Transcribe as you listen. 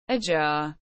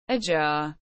ajar,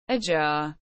 ajar,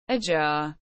 ajar,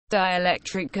 ajar.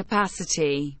 Dielectric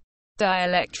capacity,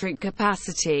 dielectric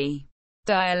capacity,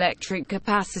 dielectric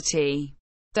capacity,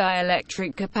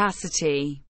 dielectric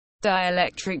capacity.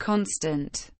 Dielectric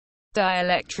constant,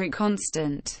 dielectric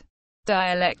constant,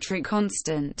 dielectric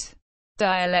constant,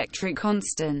 dielectric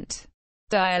constant.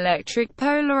 Dielectric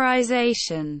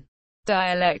polarization,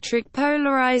 dielectric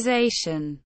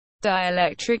polarization,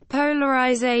 dielectric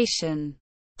polarization,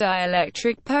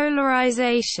 dielectric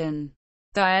polarization.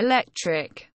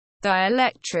 Dielectric,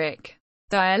 dielectric,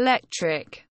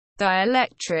 dielectric,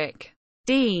 dielectric.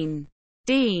 Dean,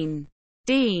 dean,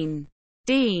 dean,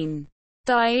 dean.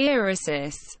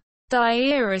 Diaeresis,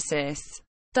 diaeresis,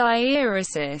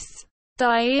 diaeresis,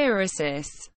 diaeresis.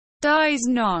 Dies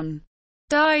non,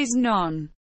 dies non,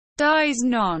 dies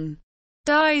non,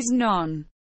 dies non.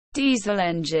 Diesel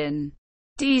engine,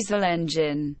 diesel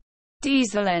engine,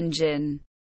 diesel engine,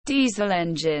 diesel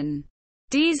engine.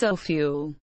 Diesel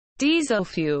fuel, diesel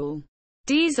fuel,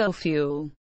 diesel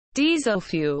fuel, diesel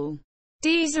fuel.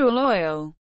 Diesel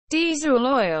oil, diesel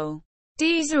oil,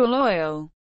 diesel oil,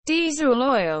 diesel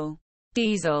oil.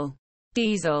 Diesel,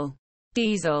 diesel,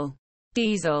 diesel,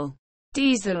 diesel.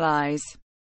 Dieselize,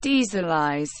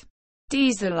 dieselize,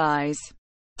 dieselize,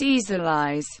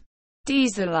 dieselize,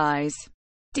 dieselize,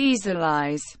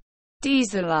 dieselize,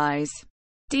 dieselize,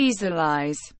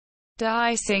 dieselize.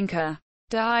 Die sinker,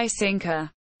 die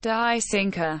sinker, die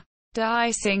sinker,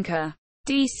 die sinker.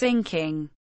 Desinking,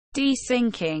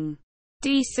 desinking,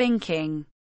 desinking,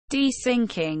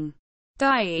 desinking.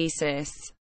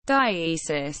 Diesis,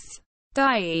 diesis,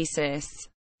 diesis,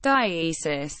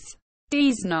 diesis.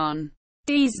 Diesnon,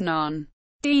 diesnon,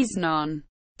 diesnon,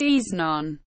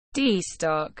 diesnon.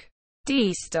 Destock,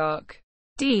 destock,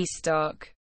 destock,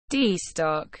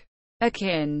 destock.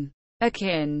 Akin,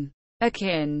 akin,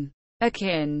 akin,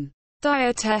 akin.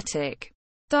 Dietetic,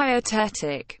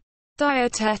 dietetic,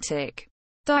 dietetic,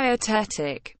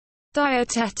 dietetic.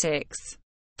 Dietetics,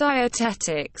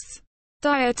 dietetics,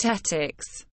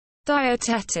 dietetics,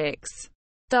 dietetics.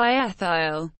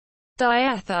 Diethyl,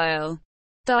 diethyl,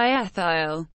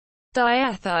 diethyl,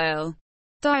 diethyl.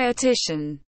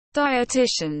 Dietitian,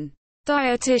 dietitian,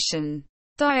 dietitian,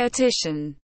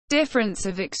 dietitian. Difference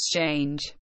of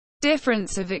exchange,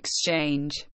 difference of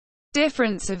exchange,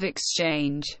 difference of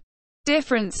exchange,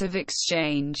 difference of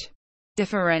exchange.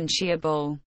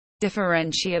 Differentiable,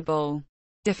 differentiable,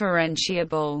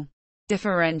 differentiable,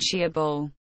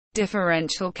 differentiable.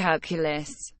 Differential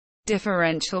calculus,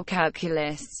 differential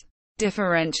calculus,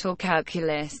 differential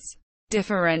calculus,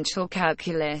 differential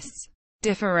calculus.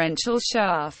 Differential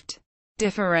shaft,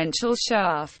 differential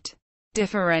shaft,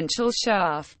 differential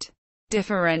shaft,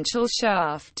 differential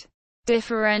shaft.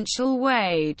 Differential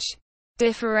wage,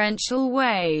 differential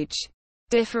wage,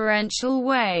 differential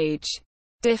wage,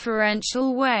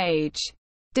 differential wage.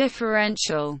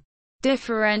 Differential,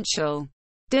 differential,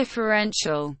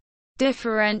 differential,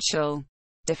 differential.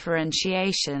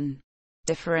 Differentiation,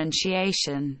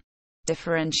 differentiation,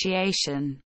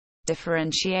 differentiation,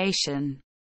 differentiation.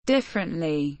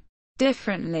 Differently,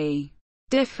 differently,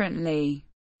 differently,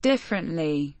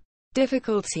 differently.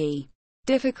 Difficulty,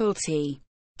 difficulty,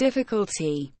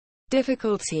 difficulty,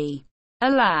 difficulty.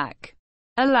 Alack,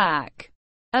 alack,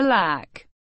 alack,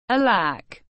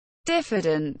 alack.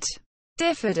 Diffident,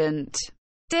 diffident,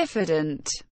 diffident,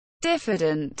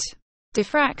 diffident.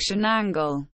 Diffraction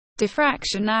angle,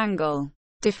 diffraction angle,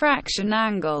 diffraction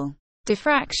angle,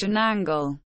 diffraction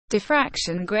angle.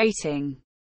 Diffraction grating,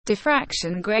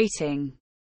 diffraction grating,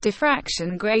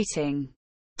 diffraction grating,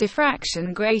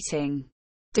 diffraction grating.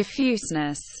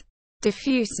 Diffuseness,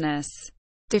 diffuseness,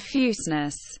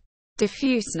 diffuseness,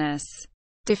 diffuseness.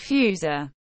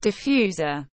 Diffuser,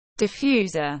 diffuser,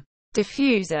 diffuser,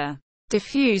 diffuser.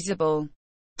 Diffusible,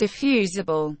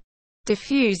 diffusible,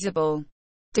 diffusible,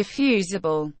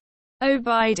 diffusible.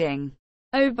 Obiding,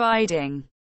 obiding,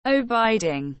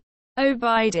 obiding,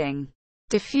 obiding.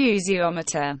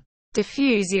 Diffusiometer,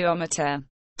 diffusiometer,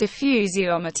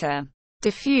 diffusiometer,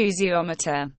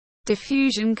 diffusiometer.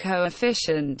 Diffusion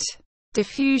coefficient,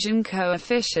 diffusion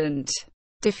coefficient,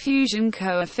 diffusion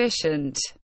coefficient,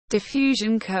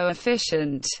 diffusion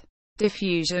coefficient.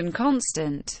 Diffusion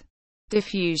constant,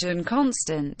 diffusion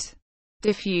constant,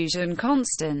 diffusion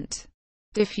constant,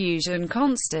 diffusion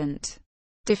constant.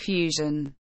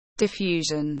 Diffusion,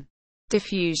 diffusion,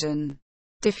 diffusion,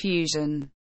 diffusion.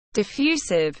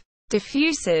 Diffusive,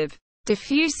 diffusive,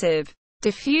 diffusive,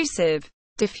 diffusive.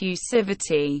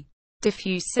 Diffusivity,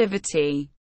 diffusivity,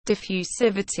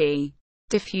 diffusivity,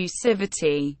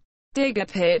 diffusivity. Digger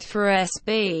pit for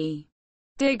SB,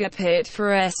 digger pit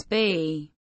for SB,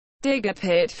 dig a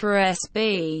pit for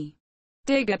SB,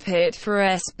 dig a pit for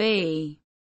SB,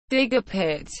 dig a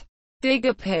pit, dig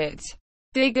a pit,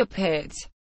 dig a pit,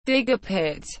 dig a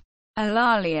pit,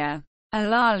 alalia,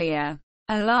 alalia,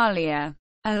 alalia,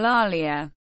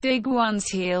 alalia, dig one's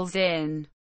heels in,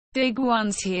 dig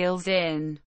one's heels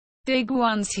in, dig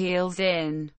one's heels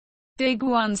in, dig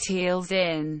one's heels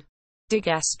in,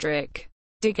 digastric,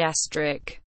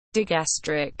 digastric,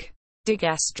 digastric,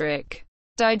 digastric,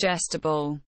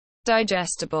 digestible,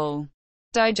 digestible,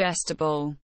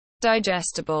 digestible,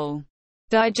 digestible,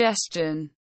 digestion,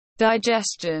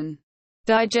 digestion,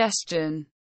 digestion,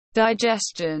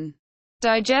 digestion,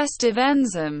 digestive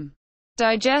enzyme,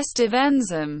 digestive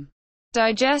enzyme,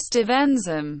 digestive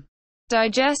enzyme,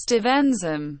 digestive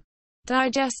enzyme,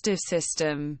 digestive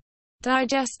system,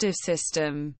 digestive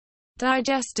system,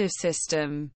 digestive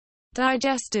system,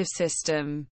 digestive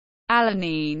system,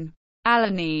 alanine,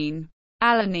 alanine,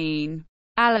 alanine,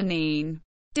 alanine,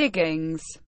 diggings,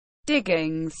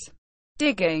 diggings,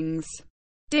 diggings,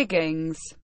 diggings,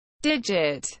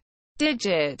 digit,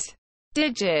 digit,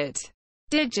 digit,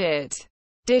 digit,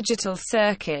 digital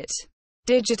circuit,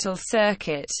 digital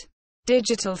circuit,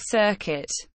 digital circuit,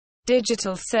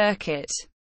 digital circuit,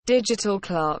 digital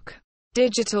clock,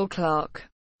 digital clock,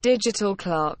 digital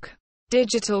clock,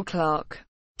 digital clock,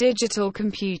 digital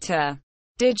computer,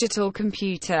 digital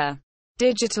computer,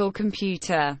 digital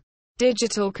computer,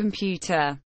 digital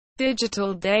computer,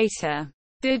 digital data,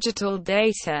 digital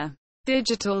data,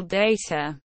 digital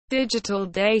data, digital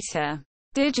data,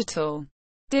 digital,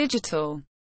 digital,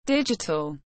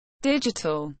 digital,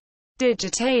 digital,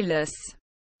 digitalis,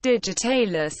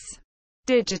 digitalis,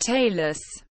 digitalis,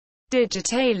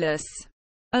 digitalis,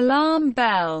 alarm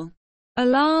bell,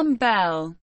 alarm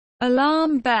bell,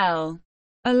 alarm bell,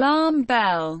 alarm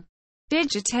bell,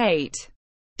 digitate,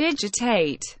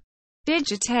 digitate,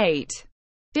 digitate,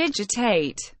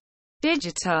 digitate,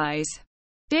 digitize,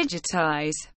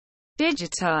 digitize,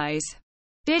 digitize,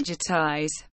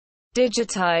 digitize,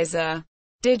 digitizer,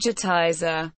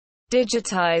 digitizer,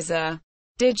 digitizer,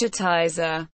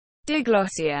 digitizer,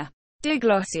 diglossia,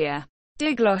 diglossia,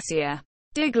 diglossia,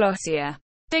 diglossia,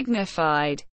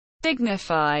 dignified,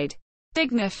 dignified,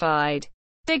 dignified,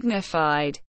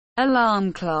 dignified,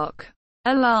 alarm clock,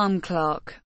 alarm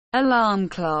clock, alarm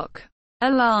clock,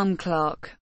 alarm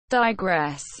clock,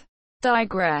 digress,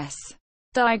 digress,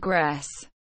 digress,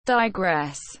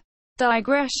 digress,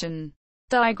 digression,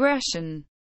 digression,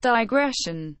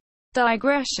 digression,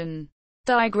 digression,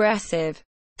 digressive,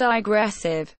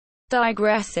 digressive,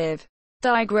 digressive,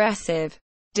 digressive,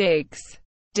 digs,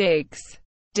 digs,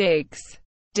 digs,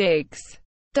 digs,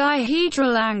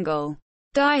 dihedral angle,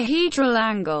 dihedral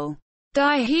angle,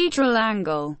 dihedral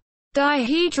angle,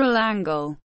 dihedral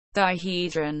angle,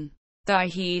 dihedron,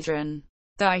 dihedron,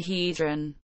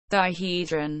 dihedron,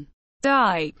 dihedron,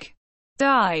 dike,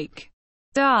 dike,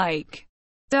 dike,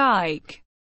 dike,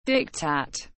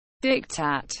 diktat,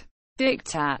 diktat,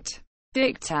 diktat,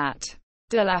 diktat,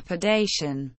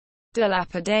 dilapidation,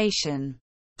 dilapidation,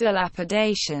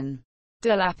 dilapidation,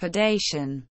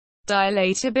 dilapidation,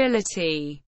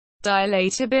 dilatability,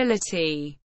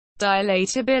 dilatability,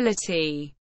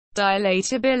 dilatability,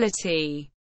 dilatability,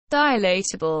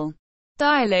 dilatable,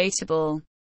 dilatable,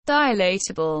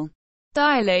 dilatable,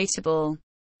 dilatable,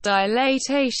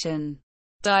 dilatation,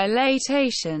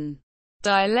 dilatation,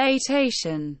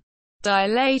 dilatation,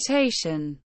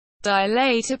 dilatation,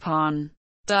 dilate upon,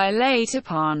 dilate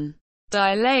upon,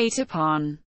 dilate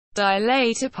upon,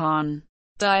 dilate upon,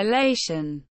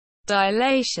 dilation,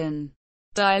 dilation,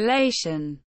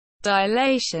 dilation,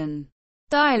 dilation,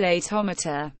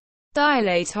 dilatometer,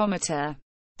 dilatometer,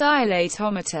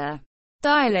 dilatometer,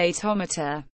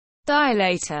 dilatometer,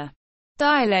 dilator,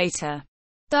 dilator,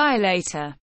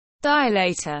 dilator,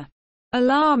 dilator,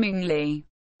 alarmingly,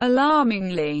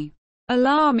 alarmingly,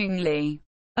 alarmingly,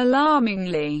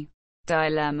 alarmingly,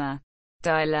 dilemma,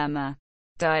 dilemma,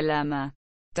 dilemma,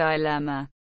 dilemma,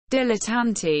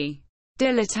 dilettanti,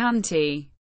 dilettanti,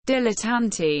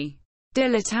 dilettanti,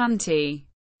 dilettanti,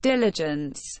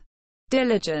 diligence,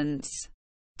 diligence,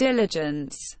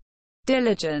 diligence,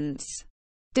 diligence,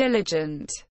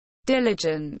 diligent,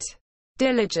 diligent,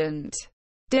 diligent,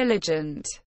 diligent,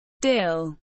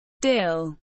 dill,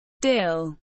 dill,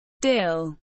 dill,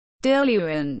 dill,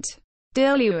 diluent,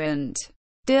 diluent,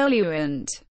 diluent,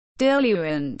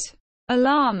 diluent,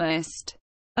 alarmist,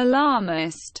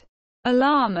 alarmist,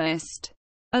 alarmist,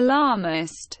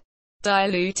 alarmist,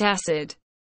 dilute acid,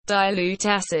 dilute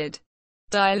acid,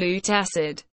 dilute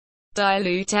acid,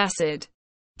 dilute acid,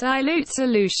 dilute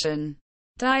solution,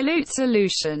 dilute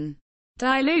solution,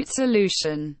 dilute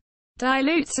solution,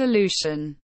 dilute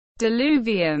solution,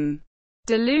 diluvium,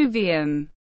 diluvium,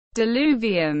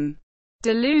 diluvium,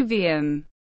 diluvium,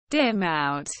 dim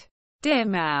out,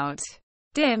 dim out,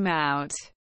 dim out,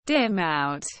 dim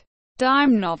out,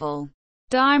 dime novel,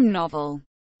 dime novel,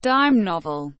 dime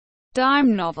novel,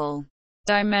 dime novel,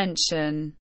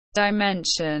 dimension,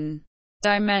 dimension,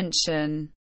 dimension,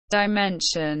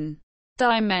 dimension,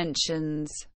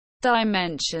 dimensions,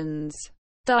 dimensions,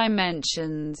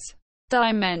 dimensions,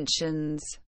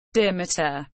 dimensions,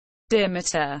 diameter,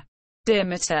 diameter,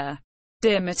 diameter,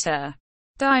 diameter,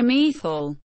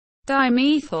 dimethyl,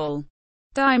 dimethyl,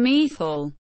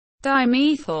 dimethyl,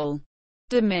 dimethyl,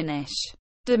 diminish,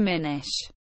 diminish,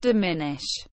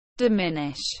 diminish,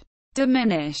 diminish,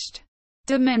 diminished,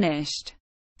 diminished,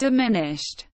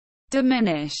 diminished,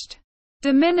 diminished,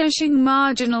 diminishing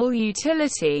marginal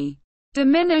utility,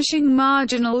 diminishing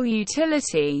marginal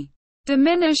utility,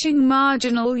 diminishing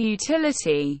marginal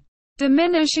utility,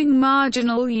 diminishing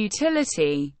marginal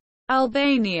utility,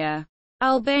 Albania,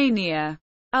 Albania,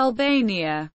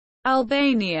 Albania,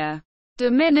 Albania,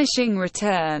 diminishing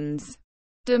returns,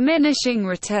 diminishing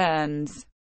returns,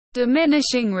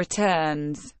 diminishing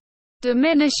returns,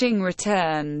 diminishing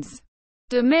returns,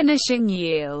 diminishing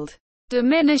yield,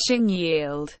 diminishing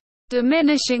yield,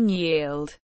 diminishing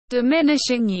yield,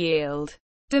 diminishing yield,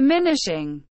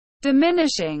 diminishing,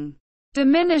 diminishing,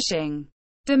 diminishing,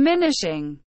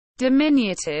 diminishing,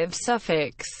 diminutive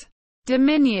suffix,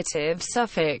 diminutive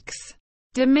suffix,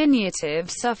 diminutive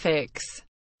suffix,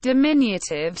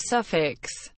 diminutive suffix,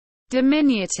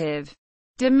 diminutive,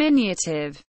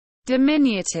 diminutive,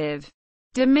 diminutive,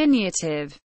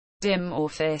 diminutive, dim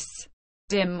office,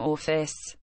 dim office,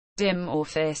 dim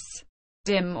office,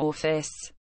 dim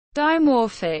office,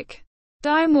 dimorphic,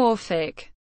 dimorphic,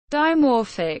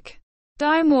 dimorphic,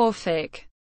 dimorphic,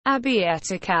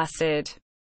 abietic acid,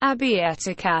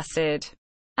 abietic acid,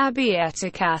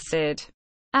 abietic acid,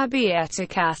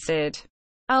 abietic acid,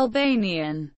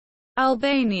 Albanian,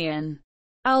 Albanian,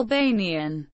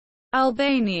 Albanian,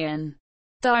 Albanian,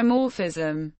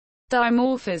 dimorphism,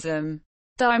 dimorphism,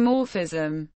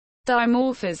 dimorphism,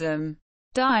 dimorphism,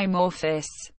 dimorphis,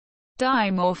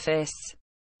 dimorphis,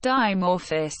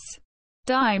 dimorphis,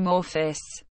 dimorphis,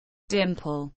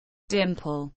 dimple,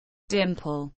 dimple,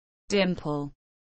 dimple, dimple,